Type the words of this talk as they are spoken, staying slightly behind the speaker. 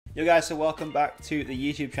Yo guys, so welcome back to the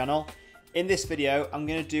YouTube channel. In this video, I'm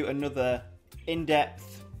going to do another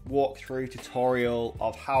in-depth walkthrough tutorial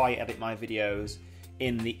of how I edit my videos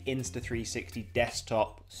in the Insta360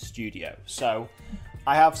 Desktop Studio. So,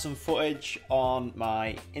 I have some footage on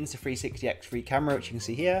my Insta360 X3 camera, which you can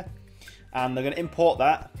see here, and I'm going to import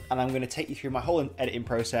that, and I'm going to take you through my whole editing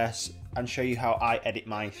process and show you how I edit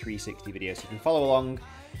my 360 videos. So you can follow along,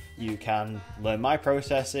 you can learn my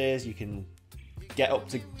processes, you can get up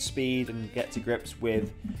to speed and get to grips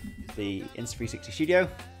with the Insta360 Studio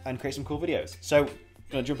and create some cool videos. So I'm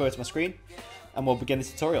going to jump over to my screen and we'll begin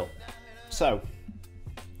this tutorial. So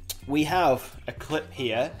we have a clip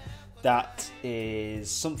here that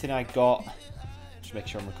is something I got, just make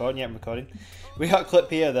sure I'm recording, yeah I'm recording. We got a clip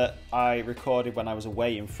here that I recorded when I was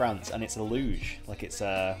away in France, and it's a luge, like it's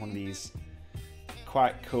one of these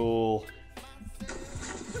quite cool,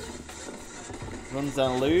 runs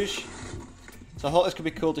down a luge. So I thought this could be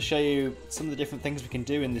cool to show you some of the different things we can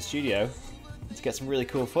do in the studio to get some really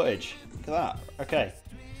cool footage. Look at that. Okay.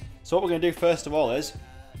 So what we're going to do first of all is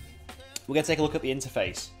we're going to take a look at the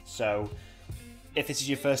interface. So if this is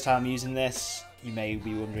your first time using this, you may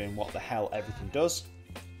be wondering what the hell everything does.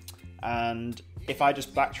 And if I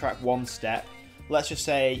just backtrack one step, let's just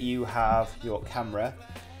say you have your camera.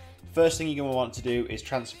 First thing you're going to want to do is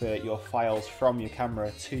transfer your files from your camera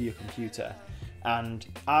to your computer. And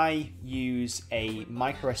I use a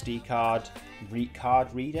micro SD card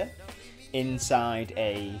reader inside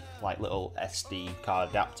a little SD card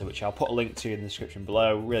adapter, which I'll put a link to in the description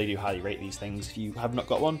below. Really do highly rate these things. If you have not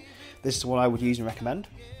got one, this is the one I would use and recommend.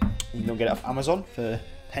 You can get it off Amazon for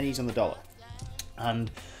pennies on the dollar. And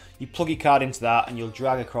you plug your card into that and you'll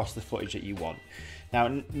drag across the footage that you want.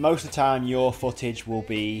 Now, most of the time your footage will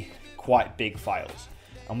be quite big files,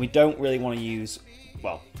 and we don't really want to use,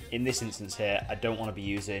 well, in this instance here, I don't want to be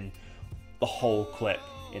using the whole clip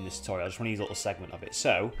in this tutorial. I just want to use a little segment of it.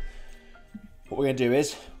 So what we're going to do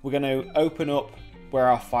is we're going to open up where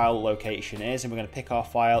our file location is, and we're going to pick our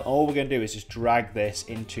file, and all we're going to do is just drag this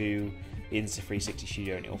into the Insta360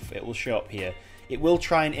 Studio, and it will show up here. It will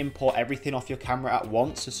try and import everything off your camera at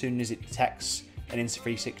once as soon as it detects an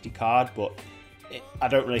Insta360 card, but I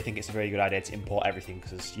don't really think it's a very good idea to import everything,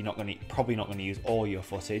 because you're probably not going to use all your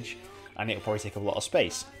footage, and it'll probably take up a lot of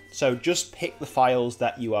space. So just pick the files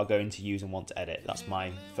that you are going to use and want to edit. That's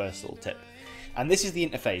my first little tip. And this is the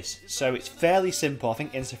interface. So it's fairly simple. I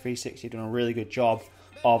think Insta360 have done a really good job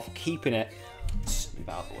of keeping it, move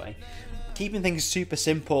out of the way, keeping things super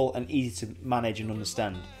simple and easy to manage and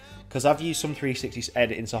understand. Because I've used some 360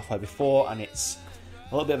 editing software before, and it's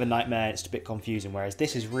a little bit of a nightmare, it's a bit confusing, whereas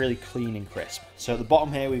this is really clean and crisp. So at the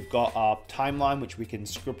bottom here we've got our timeline, which we can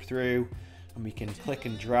scrub through, and we can click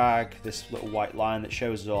and drag this little white line that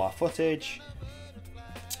shows us all our footage.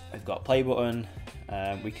 We've got a play button,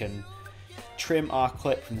 we can trim our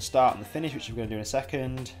clip from the start and the finish, which we're going to do in a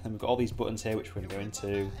second. Then we've got all these buttons here, which we're going to go into.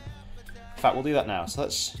 In fact, we'll do that now. So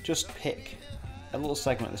let's just pick a little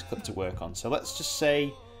segment of this clip to work on. So let's just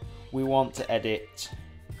say we want to edit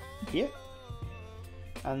here,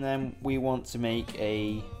 and then we want to make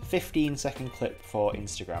a 15-second clip for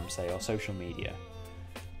Instagram, say, or social media.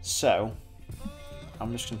 So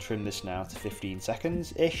I'm just going to trim this now to 15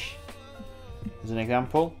 seconds-ish as an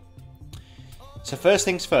example. So first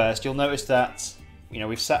things first, you'll notice that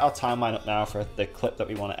we've set our timeline up now for the clip that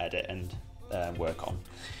we want to edit and work on.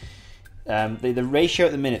 The ratio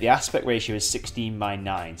at the minute, the aspect ratio is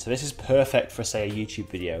 16:9, so this is perfect for, say, a YouTube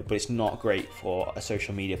video, but it's not great for a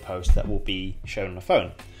social media post that will be shown on a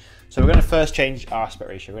phone. So we're going to first change our aspect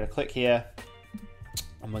ratio. We're going to click here,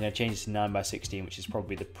 and we're going to change this to 9:16, which is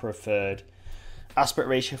probably the preferred aspect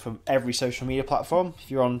ratio from every social media platform.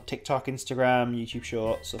 If you're on TikTok, Instagram, YouTube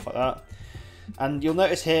Shorts, stuff like that. And you'll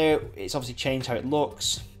notice here, it's obviously changed how it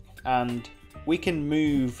looks, and we can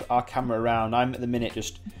move our camera around. I'm at the minute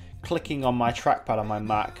just clicking on my trackpad on my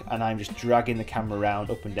Mac, and I'm just dragging the camera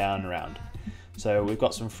around, up and down and around. So we've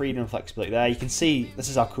got some freedom and flexibility there. You can see, this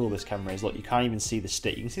is how cool this camera is. Look, you can't even see the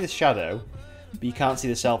stick. You can see the shadow, but you can't see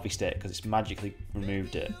the selfie stick because it's magically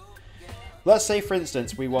removed it. Let's say, for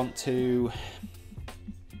instance, we want to,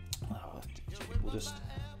 we'll just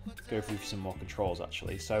go through some more controls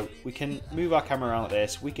actually. So we can move our camera around like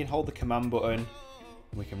this. We can hold the command button,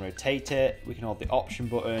 we can rotate it, we can hold the option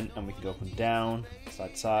button, and we can go up and down,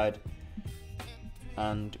 side to side.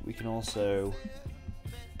 And we can also,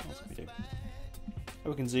 what else can we do? Oh,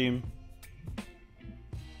 we can zoom.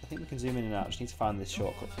 I think we can zoom in and out. I just need to find this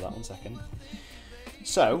shortcut for that, 1 second.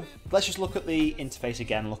 So let's just look at the interface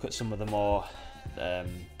again, look at some of the more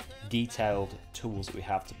detailed tools that we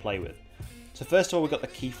have to play with. So first of all, we've got the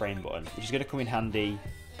keyframe button, which is going to come in handy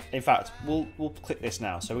In fact, we'll click this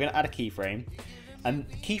now. So we're going to add a keyframe. And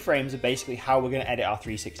keyframes are basically how we're going to edit our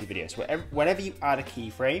 360 video. So whenever you add a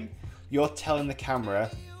keyframe, you're telling the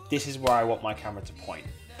camera, this is where I want my camera to point.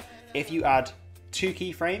 If you add 2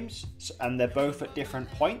 keyframes and they're both at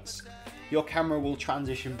different points, your camera will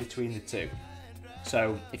transition between the 2.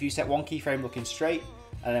 So if you set one keyframe looking straight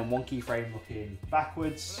and then one keyframe looking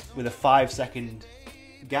backwards with a 5-second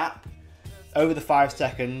gap, over the 5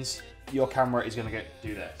 seconds, your camera is going to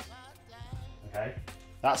do this. Okay?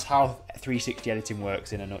 That's how 360 editing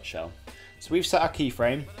works in a nutshell. So we've set our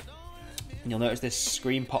keyframe, and you'll notice this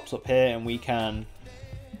screen pops up here, and we can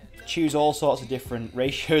choose all sorts of different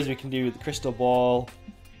ratios. We can do the crystal ball,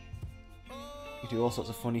 we can do all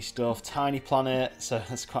sorts of funny stuff, tiny planet, so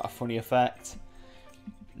that's quite a funny effect.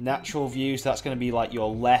 Natural view, so that's going to be like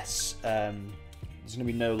your less, there's going to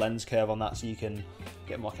be no lens curve on that, so you can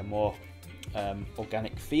get like a more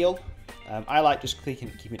organic feel. I like just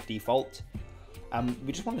keeping it default.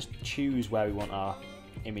 We just want to choose where we want our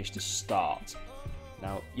image to start.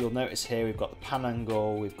 Now you'll notice here we've got the pan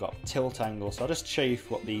angle, we've got tilt angle, so I'll just show you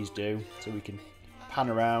what these do. So we can pan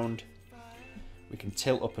around, we can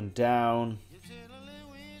tilt up and down,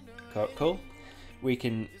 cool. We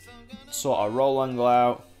can sort our roll angle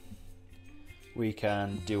out, we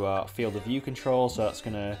can do our field of view control, so that's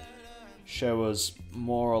going to show us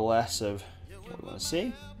more or less of what we want to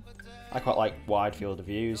see. I quite like wide field of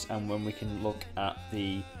views, and when we can look at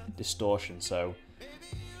the distortion, so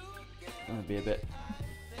I'm going to be a bit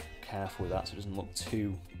careful with that so it doesn't look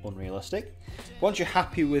too unrealistic. Once you're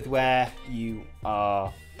happy with where you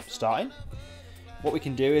are starting, what we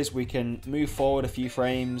can do is we can move forward a few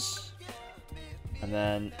frames, and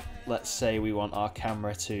then let's say we want our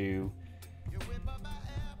camera to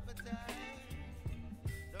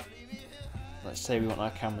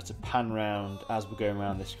pan round as we're going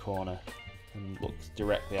around this corner and look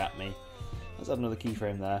directly at me. Let's add another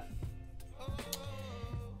keyframe there.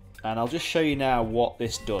 And I'll just show you now what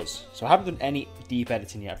this does. So I haven't done any deep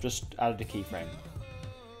editing yet, I've just added a keyframe.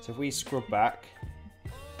 So if we scrub back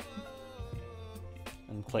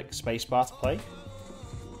and click spacebar to play, so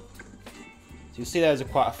you'll see there's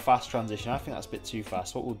quite a fast transition. I think that's a bit too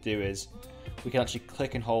fast. What we'll do is we can actually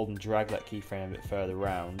click and hold and drag that keyframe a bit further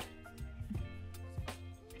around.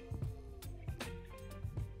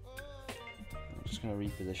 Going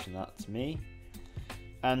to reposition that to me,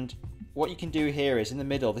 and what you can do here is in the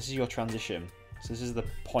middle, this is your transition, so this is the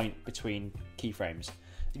point between keyframes.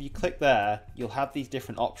 If you click there, you'll have these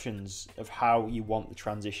different options of how you want the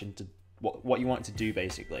transition to what you want it to do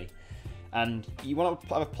basically, and you want to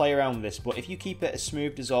have a play around with this, but if you keep it a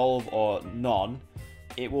smooth dissolve or none,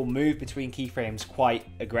 it will move between keyframes quite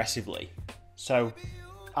aggressively. So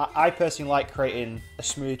I personally like creating a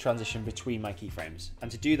smooth transition between my keyframes,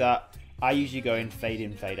 and to do that I usually go in fade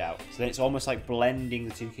in, fade out. So then it's almost like blending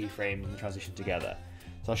the 2 keyframes and the transition together.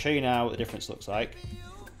 So I'll show you now what the difference looks like.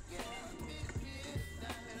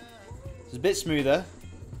 It's a bit smoother.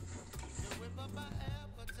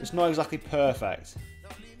 It's not exactly perfect,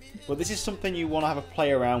 but this is something you want to have a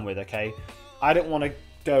play around with, okay? I don't want to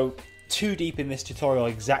go too deep in this tutorial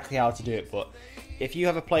exactly how to do it, but if you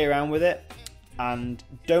have a play around with it and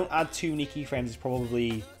don't add too many keyframes is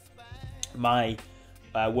probably my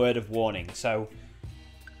word of warning. So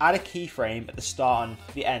add a keyframe at the start and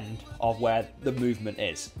the end of where the movement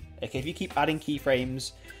is. Okay, if you keep adding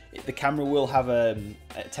keyframes, the camera will have a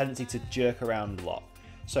tendency to jerk around a lot.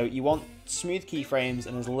 So you want smooth keyframes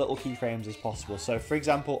and as little keyframes as possible. So for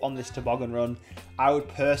example, on this toboggan run, I would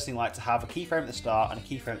personally like to have a keyframe at the start and a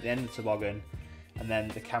keyframe at the end of the toboggan, and then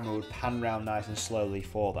the camera would pan around nice and slowly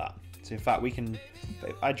for that. So in fact, we can,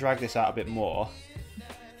 if I drag this out a bit more,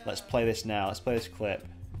 let's play this now, let's play this clip.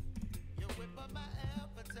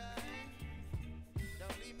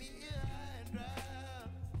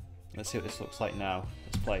 Let's see what this looks like now.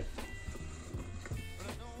 Let's play.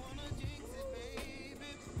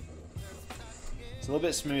 It's a little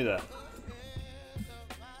bit smoother.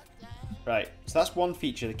 Right, so that's one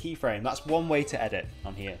feature, the keyframe. That's one way to edit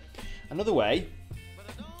on here. Another way,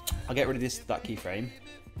 I'll get rid of that keyframe.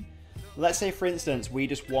 Let's say, for instance, we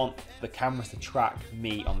just want the camera to track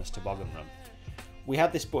me on this toboggan run. We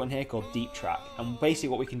have this button here called Deep Track, and basically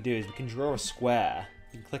what we can do is we can draw a square.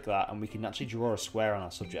 You can click that, and we can actually draw a square on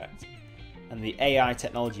our subject. And the AI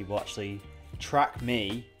technology will actually track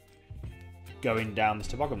me going down this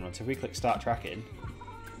toboggan run. So if we click Start Tracking,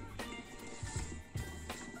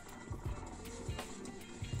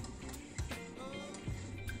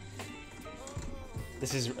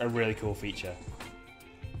 this is a really cool feature.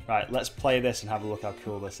 Right, let's play this and have a look how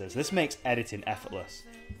cool this is. This makes editing effortless.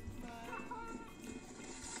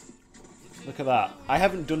 Look at that. I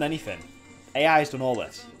haven't done anything. AI's done all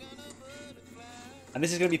this. And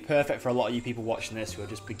this is going to be perfect for a lot of you people watching this who are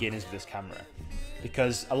just beginners with this camera.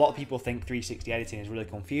 Because a lot of people think 360 editing is really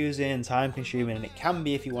confusing, time consuming, and it can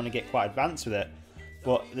be if you want to get quite advanced with it.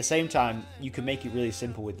 But at the same time, you can make it really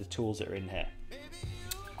simple with the tools that are in here.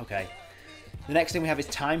 Okay. The next thing we have is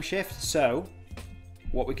time shift. So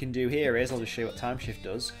what we can do here is, I'll just show you what time shift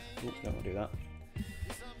does. Ooh, don't want to do that.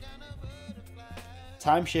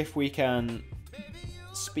 Time shift, we can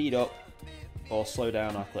speed up or slow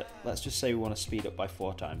down our clip. Let's just say we want to speed up by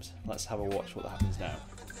 4 times. Let's have a watch what happens now.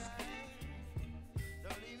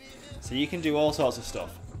 So you can do all sorts of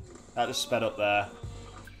stuff. That just sped up there.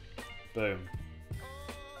 Boom.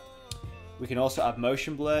 We can also add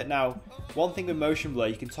motion blur. Now, one thing with motion blur,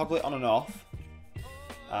 you can toggle it on and off.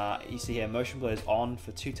 You see here, motion blur is on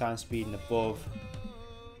for 2 times speed and above.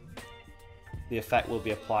 The effect will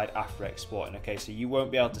be applied after exporting. Okay, so you won't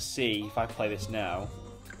be able to see, if I play this now,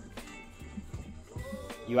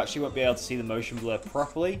 you actually won't be able to see the motion blur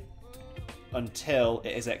properly until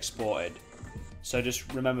it is exported. So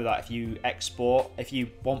just remember that if you export, if you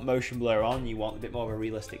want motion blur on, you want a bit more of a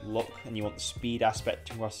realistic look and you want the speed aspect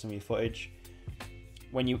to across some of your footage,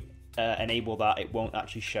 when you enable that, it won't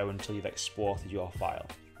actually show until you've exported your file.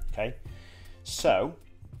 Okay, so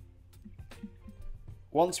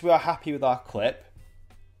once we are happy with our clip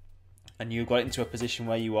and you've got it into a position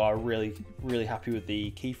where you are really happy with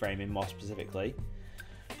the keyframing more specifically,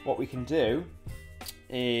 what we can do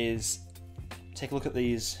is take a look at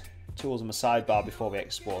these tools on the sidebar before we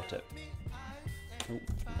export it. So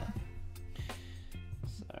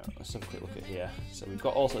let's have a quick look at here. So we've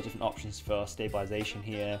got all sorts of different options for stabilization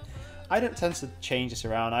here. I don't tend to change this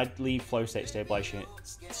around. I'd leave flow state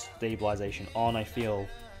stabilization on. I feel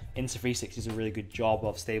Insta360 does a really good job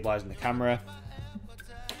of stabilizing the camera.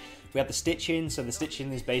 We have the stitching. So the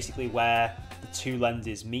stitching is basically where the 2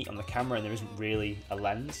 lenses meet on the camera and there isn't really a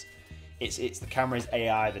lens. It's the camera's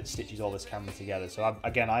AI that stitches all this camera together. So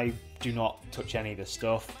again, I do not touch any of this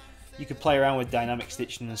stuff. You could play around with dynamic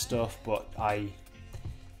stitching and stuff, but I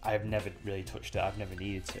have never really touched it. I've never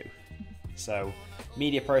needed to. So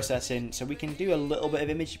media processing. So we can do a little bit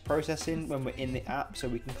of image processing when we're in the app. So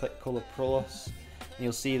we can click Color Plus. And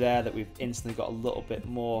you'll see there that we've instantly got a little bit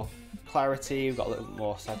more clarity. We've got a little bit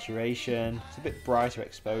more saturation. It's a bit brighter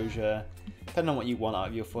exposure, depending on what you want out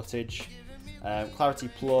of your footage. Clarity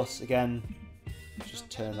Plus, again, just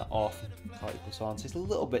turn that off, Clarity Plus on, so it's a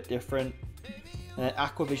little bit different. And then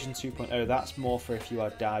Aquavision 2.0, that's more for if you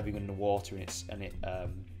are diving underwater and it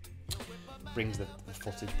brings the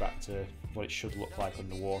footage back to what it should look like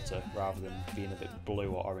underwater rather than being a bit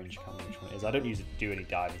blue or orange, I can't remember which one it is. I don't usually do any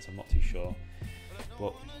diving, so I'm not too sure.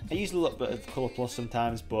 But I use a little bit of Color Plus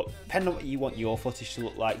sometimes, but depending on what you want your footage to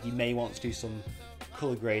look like, you may want to do some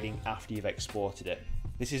color grading after you've exported it.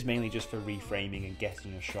 This is mainly just for reframing and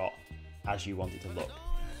getting a shot as you want it to look.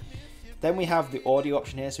 Then we have the audio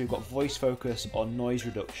option here, so we've got voice focus or noise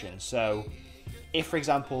reduction. So if, for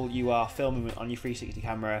example, you are filming on your 360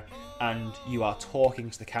 camera and you are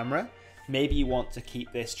talking to the camera, maybe you want to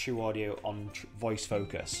keep this true audio on voice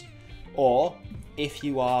focus. Or if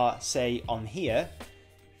you are, say, on here,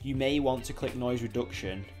 you may want to click noise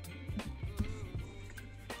reduction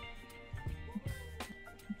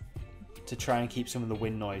to try and keep some of the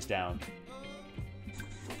wind noise down.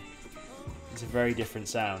 It's a very different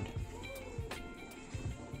sound.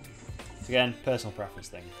 So again, personal preference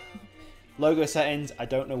thing. Logo settings, I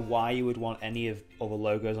don't know why you would want any of other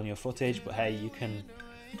logos on your footage, but hey, you can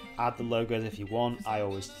add the logos if you want. I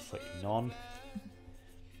always click none.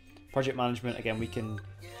 Project management, again, we can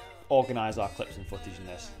organize our clips and footage in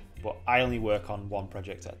this, but I only work on one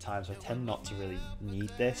project at a time, so I tend not to really need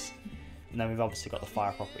this. And then we've obviously got the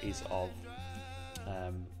file properties of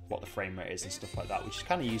what the frame rate is and stuff like that, which is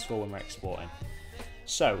kind of useful when we're exporting.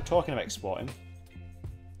 So, talking of exporting,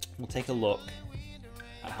 we'll take a look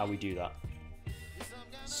at how we do that.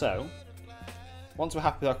 So, once we're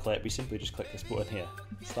happy with our clip, we simply just click this button here,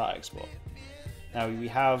 Start Export. Now we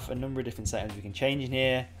have a number of different settings we can change in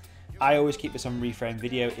here. I always keep this on reframe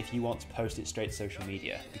video if you want to post it straight to social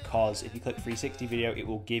media, because if you click 360 video, it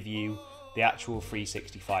will give you the actual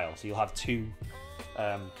 360 file. So you'll have 2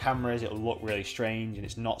 cameras, it'll look really strange, and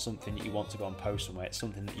it's not something that you want to go and post somewhere. It's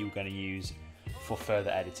something that you're going to use for further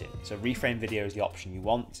editing. So reframe video is the option you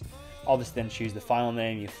want. Obviously then choose the file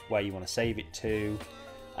name, where you want to save it to,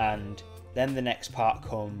 and then the next part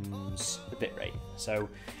comes the bitrate. So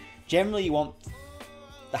generally you want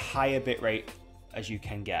the higher bitrate as you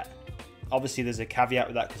can get. Obviously there's a caveat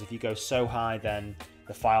with that, because if you go so high then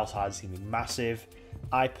the file size is going to be massive.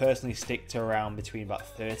 I personally stick to around between about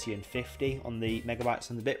 30 and 50 on the megabytes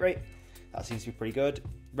and the bitrate. That seems to be pretty good.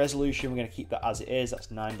 Resolution, we're going to keep that as it is. That's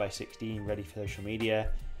 9:16, ready for social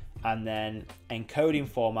media. And then encoding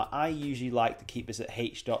format, I usually like to keep this at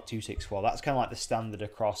H.264. That's kind of like the standard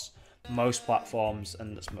across most platforms,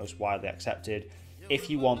 and that's most widely accepted. If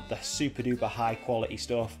you want the super duper high quality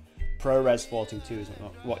stuff, ProRes 422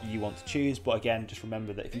 isn't what you want to choose, but again, just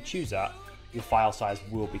remember that if you choose that, your file size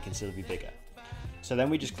will be considerably bigger. So then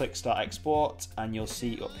we just click Start Export, and you'll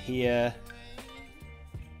see up here,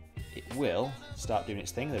 it will start doing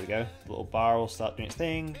its thing. There we go. The little bar will start doing its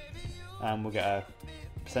thing, and we'll get a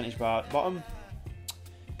percentage bar at the bottom.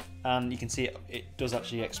 And you can see it does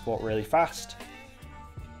actually export really fast.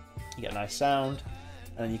 You get a nice sound,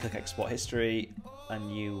 and then you click Export History,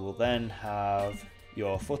 and you will then have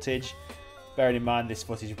your footage. Bearing in mind this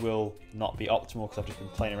footage will not be optimal because I've just been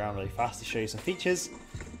playing around really fast to show you some features.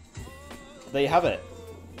 There you have it.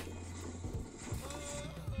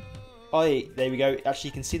 Oh, there we go. Actually,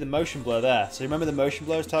 you can see the motion blur there. So remember the motion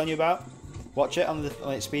blur I was telling you about? Watch it on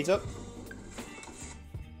it speeds up.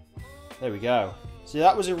 There we go. So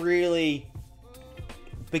that was a really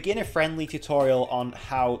beginner-friendly tutorial on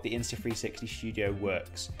how the Insta360 Studio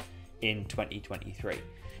works in 2023.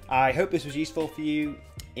 I hope this was useful for you.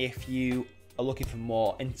 If you are looking for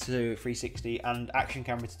more Insta360 and action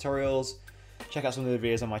camera tutorials, check out some of the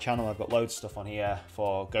videos on my channel. I've got loads of stuff on here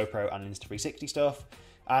for GoPro and Insta360 stuff.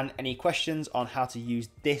 And any questions on how to use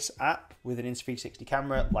this app with an Insta360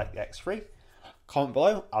 camera like the X3, comment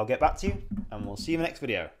below. I'll get back to you, and we'll see you in the next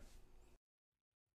video.